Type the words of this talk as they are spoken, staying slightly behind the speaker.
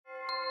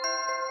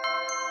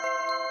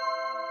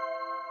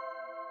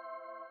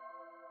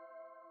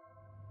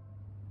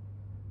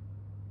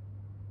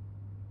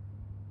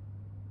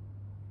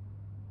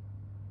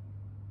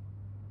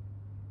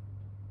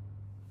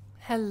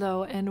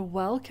Hello and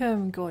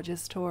welcome,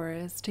 gorgeous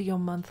Taurus, to your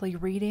monthly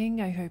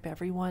reading. I hope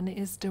everyone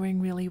is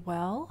doing really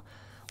well.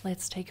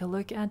 Let's take a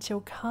look at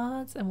your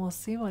cards and we'll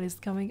see what is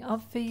coming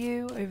up for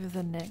you over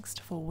the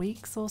next 4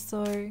 weeks or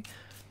so.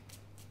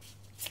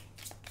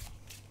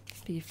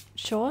 Be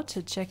sure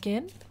to check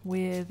in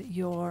with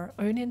your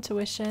own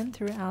intuition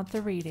throughout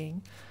the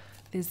reading.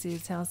 This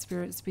is how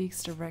Spirit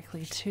speaks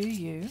directly to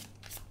you.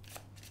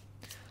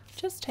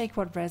 Just take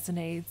what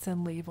resonates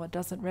and leave what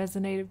doesn't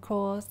resonate, of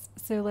course.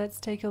 So let's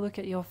take a look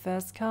at your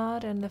first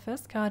card, and the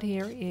first card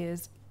here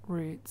is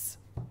Roots.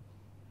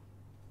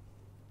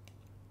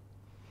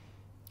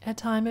 A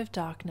time of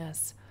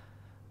darkness.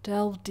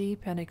 Delve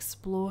deep and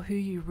explore who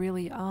you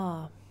really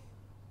are.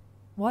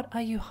 What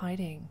are you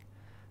hiding?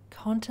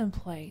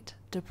 Contemplate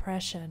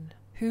depression.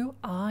 Who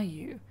are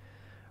you?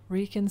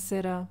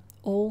 Reconsider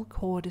all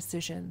core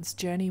decisions.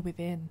 Journey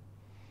within.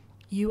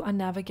 You are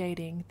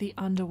navigating the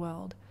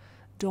underworld.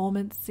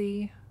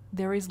 Dormancy.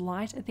 There is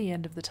light at the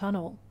end of the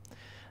tunnel.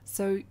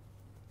 So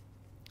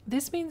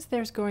this means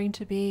there's going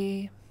to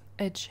be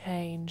a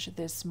change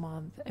this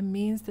month. It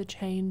means the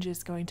change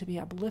is going to be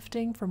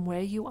uplifting from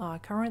where you are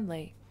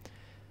currently.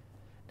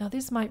 Now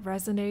this might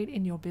resonate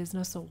in your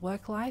business or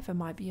work life. It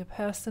might be a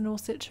personal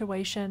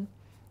situation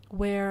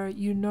where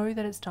you know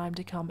that it's time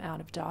to come out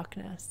of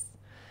darkness.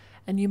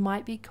 And you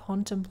might be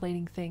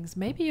contemplating things.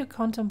 Maybe you're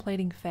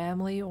contemplating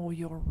family or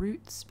your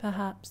roots,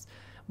 perhaps,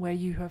 where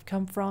you have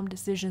come from,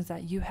 decisions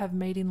that you have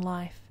made in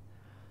life.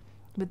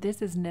 But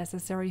this is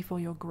necessary for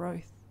your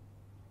growth.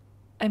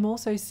 I'm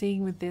also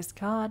seeing with this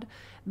card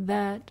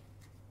that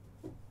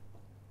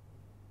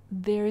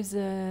there's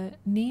a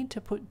need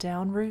to put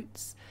down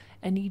roots,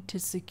 a need to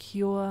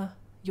secure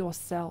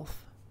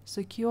yourself.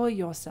 Secure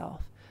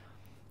yourself.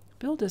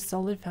 Build a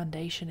solid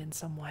foundation in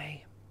some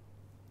way.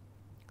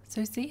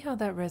 So see how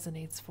that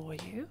resonates for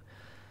you.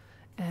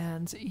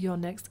 And your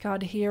next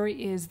card here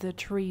is the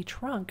tree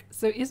trunk.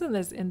 So isn't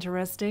this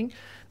interesting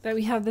that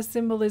we have the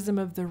symbolism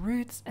of the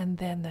roots and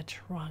then the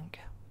trunk?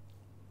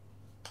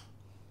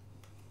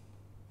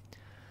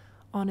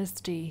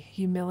 Honesty,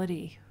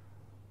 humility.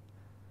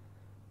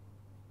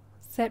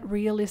 Set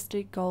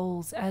realistic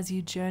goals as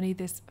you journey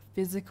this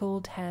physical,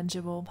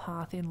 tangible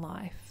path in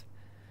life.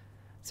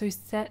 So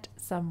set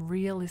some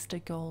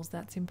realistic goals,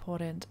 that's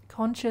important.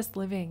 Conscious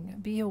living,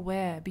 be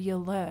aware, be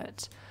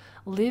alert.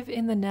 Live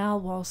in the now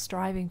while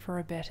striving for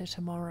a better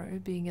tomorrow.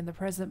 Being in the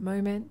present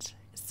moment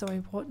is so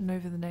important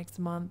over the next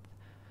month.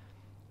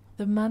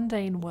 The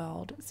mundane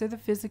world, so the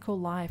physical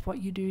life,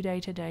 what you do day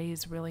to day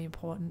is really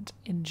important.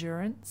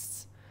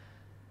 Endurance.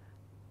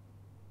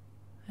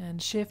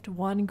 And shift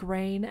one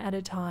grain at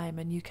a time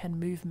and you can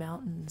move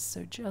mountains.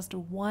 So just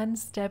one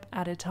step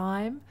at a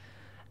time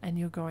and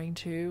you're going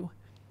to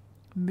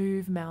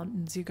move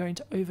mountains. You're going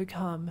to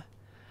overcome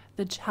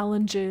the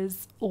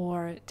challenges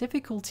or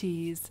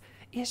difficulties,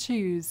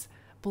 issues,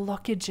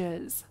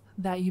 blockages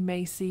that you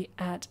may see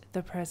at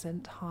the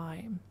present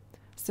time.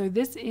 So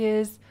this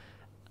is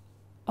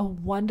a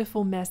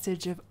wonderful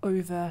message of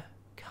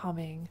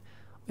overcoming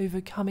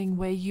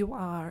where you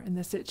are in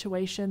the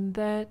situation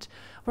that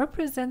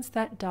represents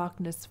that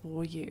darkness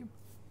for you.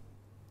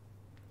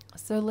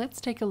 So let's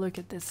take a look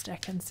at this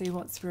deck and see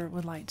what Spirit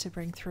would like to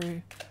bring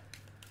through.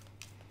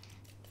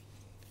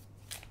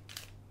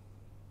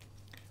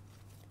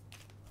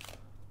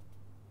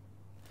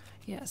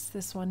 Yes,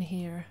 this one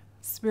here,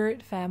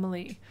 spirit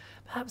family.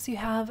 Perhaps you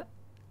have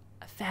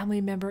a family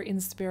member in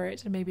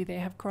spirit and maybe they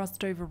have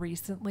crossed over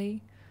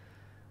recently.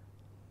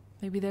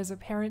 Maybe there's a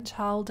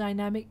parent-child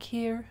dynamic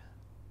here.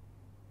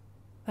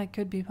 That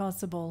could be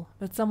possible,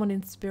 but someone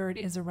in spirit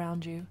is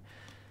around you.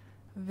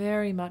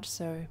 Very much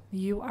so.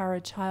 You are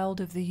a child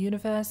of the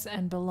universe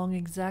and belong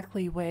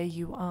exactly where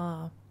you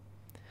are.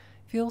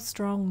 Feel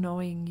strong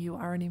knowing you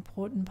are an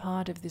important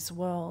part of this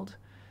world.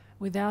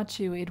 Without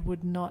you, it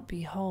would not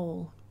be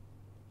whole.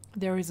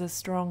 There is a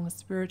strong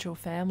spiritual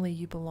family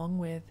you belong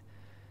with.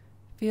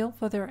 Feel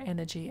for their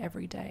energy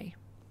every day.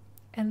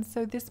 And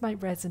so this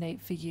might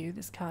resonate for you.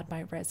 This card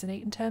might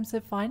resonate in terms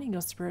of finding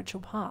your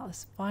spiritual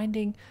paths,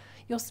 finding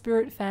your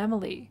spirit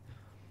family,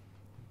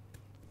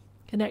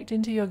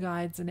 connecting to your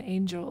guides and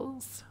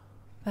angels,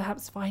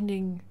 perhaps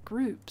finding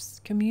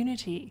groups,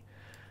 community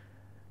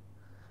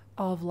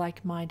of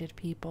like-minded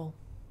people.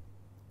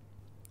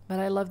 But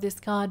I love this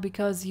card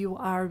because you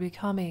are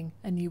becoming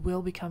and you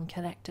will become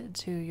connected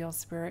to your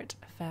spirit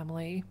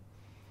family.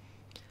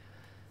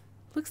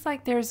 Looks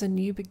like there's a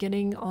new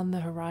beginning on the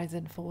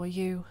horizon for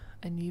you,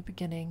 a new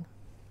beginning.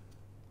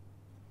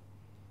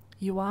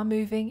 You are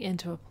moving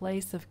into a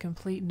place of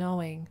complete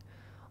knowing.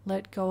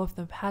 Let go of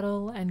the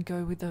paddle and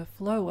go with the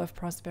flow of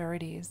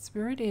prosperity.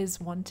 Spirit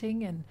is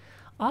wanting and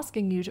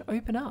asking you to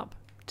open up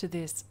to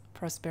this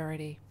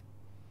prosperity.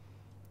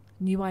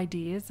 New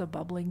ideas are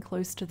bubbling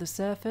close to the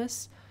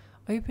surface.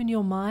 Open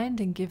your mind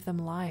and give them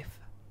life.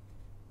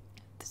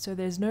 So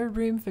there's no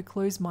room for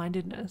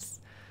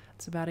closed-mindedness.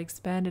 It's about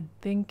expanded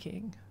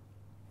thinking.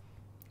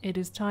 It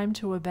is time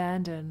to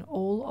abandon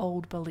all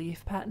old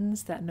belief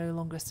patterns that no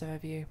longer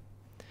serve you.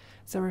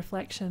 It's a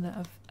reflection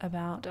of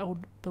about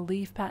old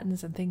belief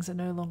patterns and things that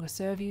no longer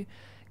serve you.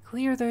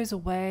 Clear those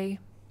away.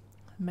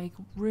 Make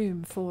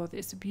room for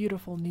this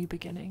beautiful new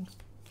beginning.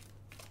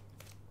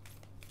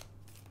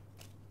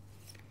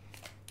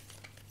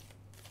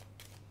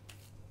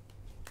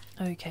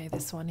 Okay,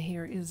 this one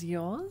here is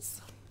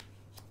yours.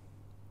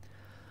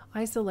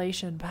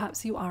 Isolation.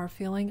 Perhaps you are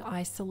feeling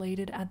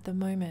isolated at the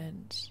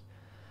moment.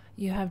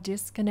 You have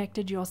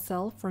disconnected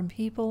yourself from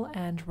people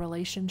and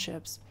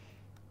relationships.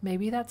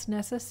 Maybe that's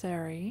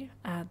necessary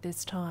at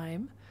this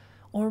time,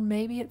 or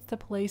maybe it's the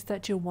place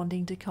that you're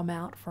wanting to come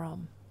out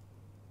from,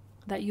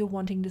 that you're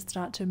wanting to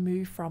start to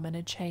move from and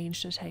a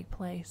change to take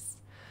place.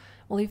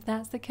 Well, if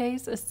that's the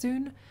case,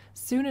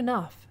 soon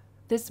enough,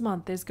 this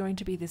month, there's going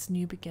to be this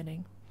new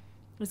beginning.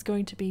 There's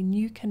going to be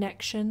new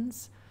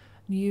connections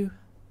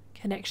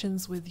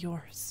with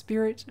your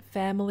spirit,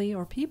 family,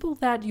 or people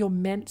that you're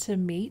meant to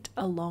meet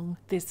along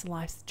this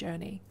life's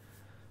journey.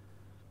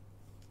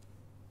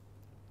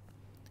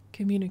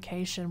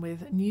 Communication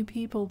with new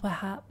people,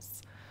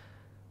 perhaps,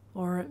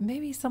 or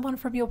maybe someone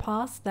from your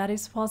past. That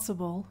is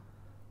possible.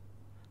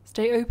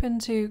 Stay open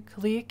to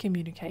clear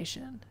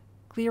communication,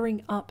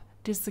 clearing up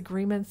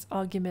disagreements,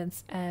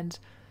 arguments, and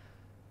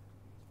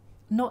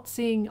not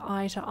seeing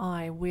eye to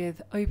eye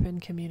with open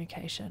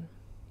communication.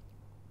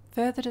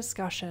 Further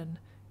discussion,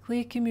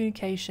 clear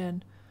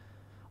communication,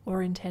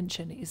 or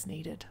intention is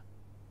needed.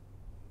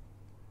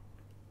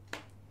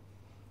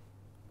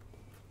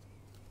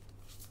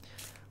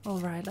 All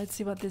right, let's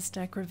see what this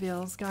deck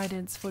reveals.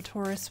 Guidance for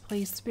Taurus,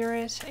 please,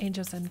 Spirit,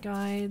 angels and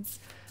guides.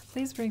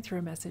 Please bring through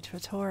a message for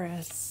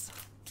Taurus.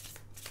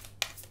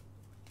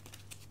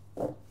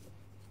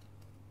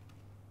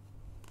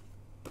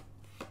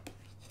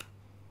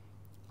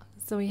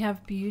 So we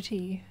have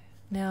beauty.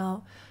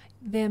 Now,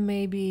 there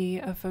may be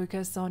a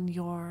focus on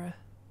your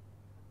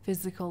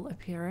physical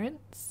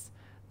appearance.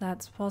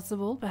 That's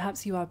possible.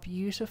 Perhaps you are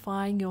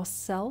beautifying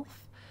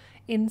yourself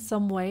in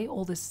some way,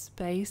 or the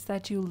space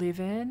that you live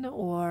in,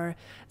 or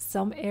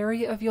some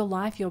area of your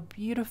life you're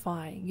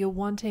beautifying. You're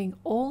wanting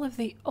all of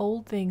the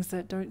old things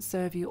that don't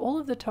serve you, all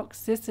of the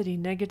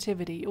toxicity,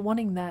 negativity, you're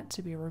wanting that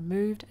to be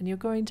removed, and you're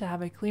going to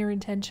have a clear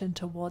intention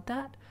toward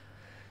that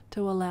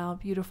to allow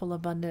beautiful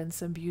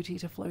abundance and beauty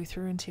to flow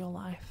through into your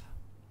life.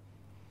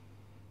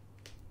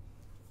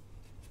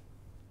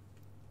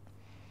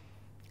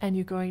 And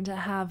you're going to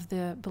have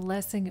the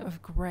blessing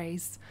of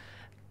grace,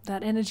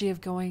 that energy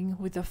of going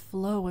with the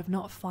flow, of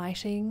not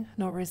fighting,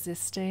 not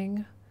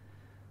resisting,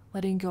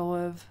 letting go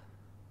of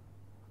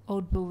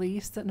old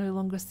beliefs that no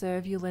longer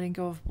serve you, letting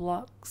go of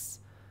blocks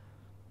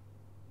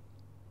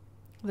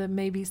that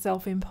may be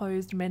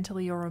self-imposed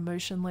mentally or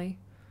emotionally.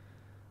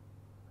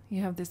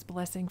 You have this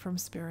blessing from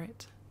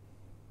Spirit.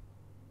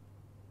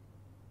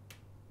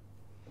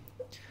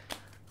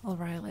 All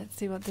right, let's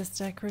see what this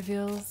deck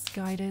reveals.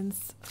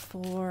 Guidance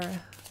for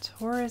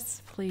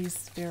Taurus, please,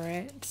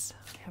 Spirit.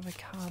 We have a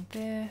card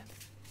there.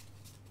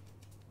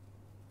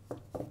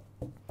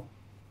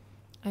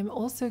 I'm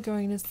also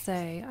going to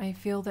say, I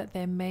feel that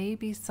there may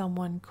be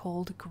someone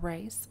called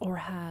Grace, or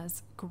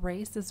has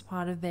Grace as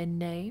part of their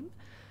name,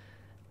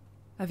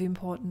 of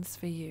importance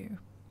for you.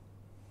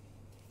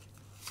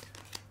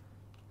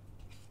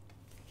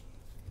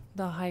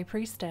 The High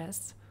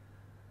Priestess.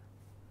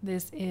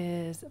 This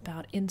is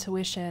about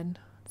intuition.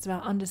 It's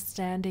about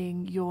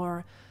understanding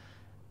your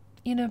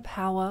inner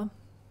power,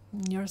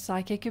 your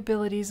psychic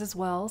abilities as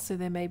well. So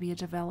there may be a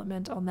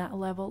development on that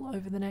level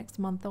over the next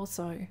month or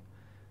so.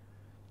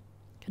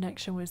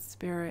 Connection with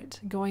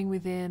Spirit, going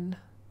within,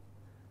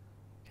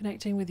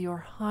 connecting with your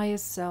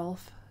highest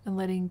self, and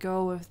letting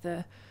go of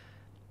the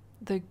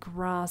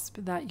grasp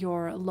that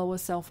your lower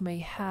self may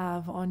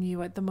have on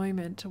you at the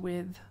moment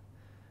with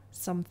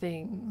some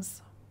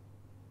things.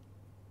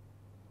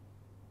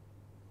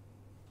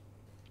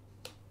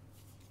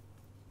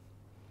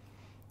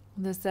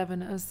 The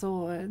Seven of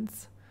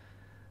Swords.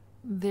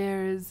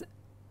 There's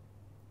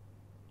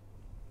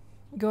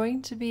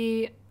going to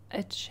be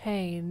a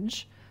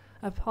change,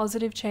 a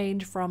positive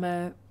change from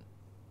a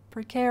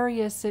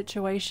precarious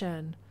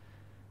situation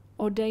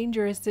or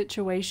dangerous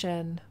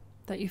situation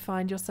that you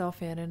find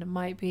yourself in. And it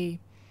might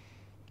be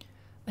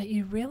that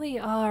you really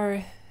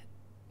are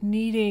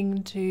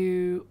needing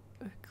to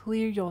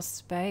clear your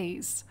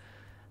space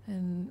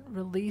and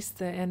release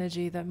the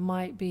energy that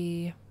might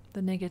be,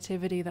 the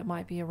negativity that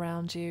might be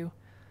around you.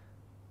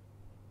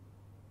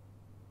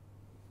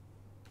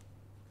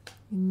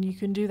 And you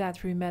can do that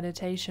through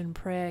meditation,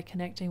 prayer,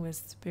 connecting with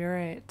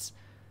Spirit.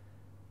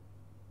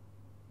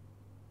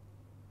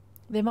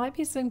 There might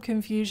be some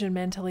confusion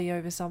mentally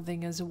over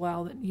something as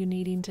well that you're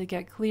needing to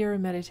get clear,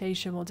 and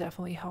meditation will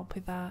definitely help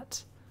with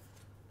that.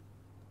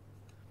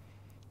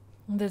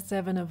 The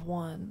Seven of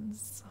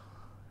Wands.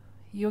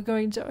 You're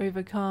going to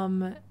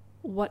overcome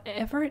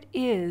whatever it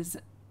is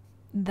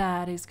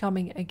that is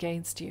coming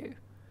against you.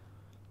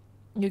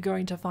 You're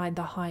going to find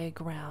the higher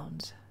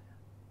ground.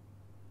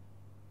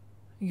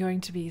 You're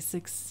going to be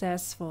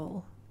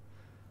successful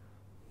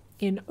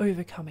in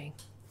overcoming.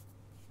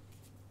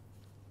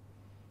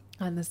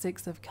 And the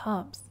Six of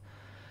Cups.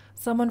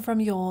 Someone from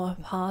your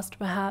past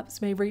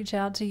perhaps may reach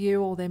out to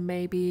you, or there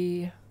may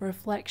be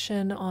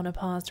reflection on a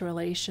past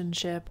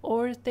relationship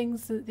or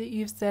things that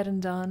you've said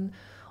and done,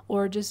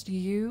 or just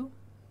you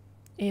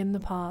in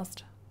the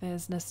past.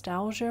 There's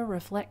nostalgia,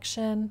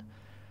 reflection,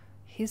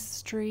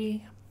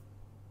 history.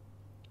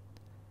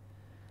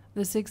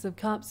 The Six of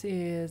Cups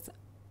is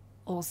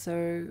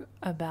also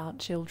about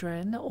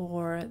children,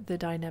 or the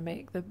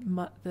dynamic,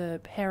 the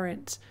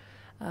parent,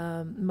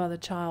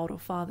 mother-child or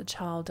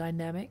father-child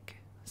dynamic.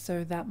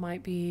 So that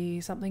might be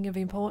something of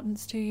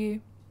importance to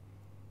you.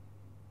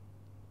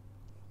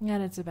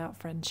 And it's about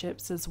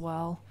friendships as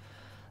well.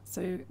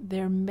 So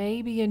there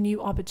may be a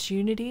new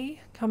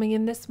opportunity coming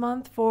in this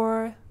month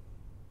for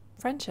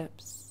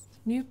friendships,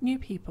 new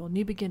people,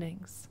 new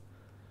beginnings.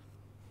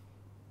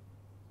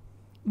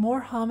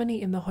 More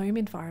harmony in the home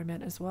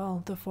environment as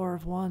well, the Four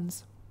of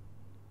Wands.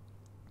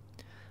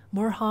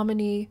 More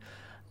harmony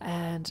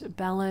and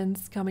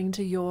balance coming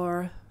to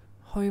your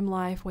home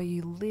life, where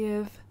you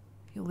live,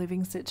 your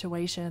living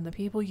situation, the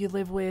people you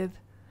live with.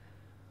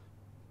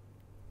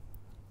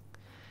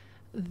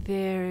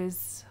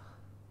 There's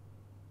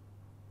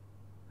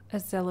a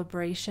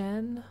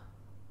celebration,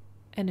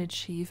 an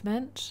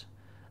achievement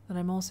that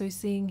I'm also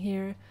seeing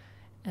here,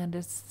 and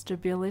a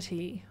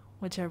stability,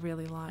 which I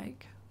really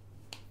like.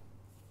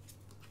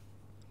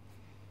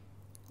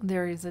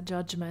 There is a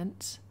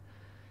judgment.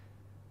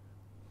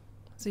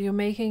 So you're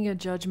making a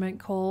judgment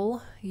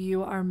call.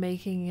 You are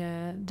making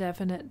a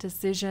definite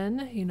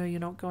decision. You know, you're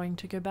not going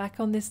to go back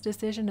on this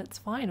decision. It's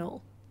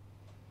final.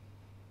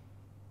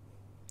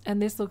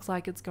 And this looks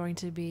like it's going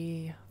to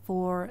be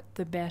for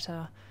the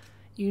better.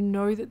 You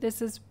know that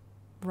this is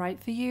right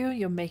for you.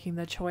 You're making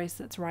the choice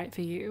that's right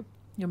for you.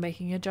 You're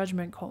making a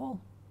judgment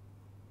call.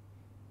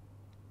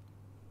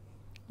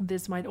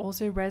 This might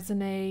also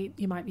resonate.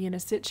 You might be in a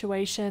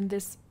situation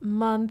this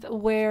month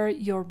where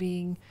you're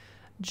being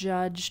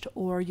judged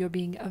or you're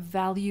being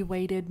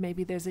evaluated.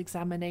 Maybe there's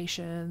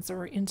examinations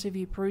or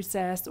interview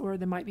process, or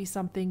there might be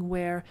something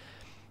where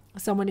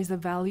someone is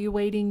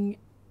evaluating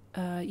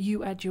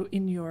you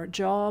in your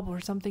job or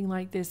something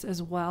like this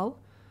as well.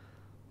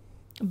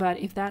 But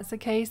if that's the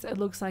case, it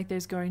looks like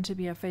there's going to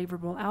be a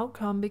favorable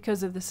outcome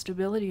because of the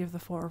stability of the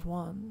Four of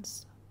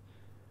Wands.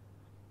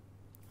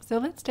 So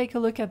let's take a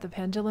look at the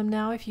pendulum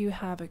now. If you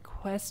have a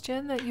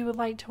question that you would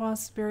like to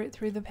ask Spirit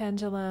through the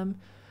pendulum,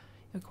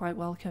 you're quite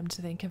welcome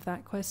to think of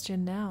that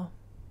question now.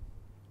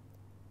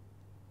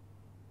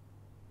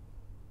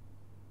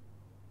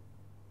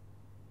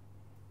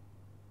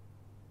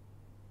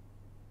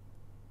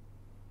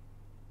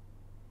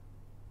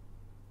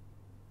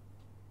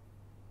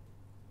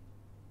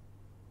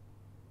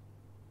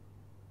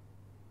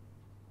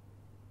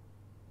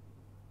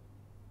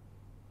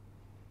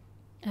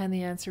 And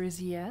the answer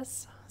is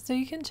yes. So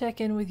you can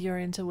check in with your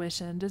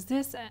intuition. Does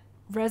this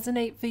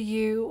resonate for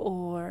you,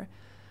 or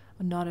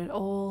not at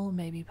all,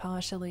 maybe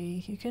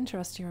partially? You can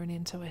trust your own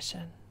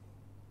intuition.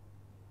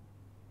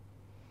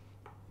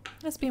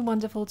 It's been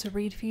wonderful to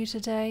read for you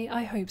today.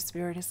 I hope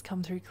Spirit has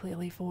come through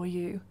clearly for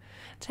you.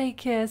 Take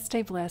care,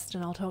 stay blessed,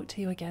 and I'll talk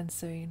to you again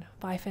soon.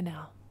 Bye for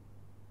now.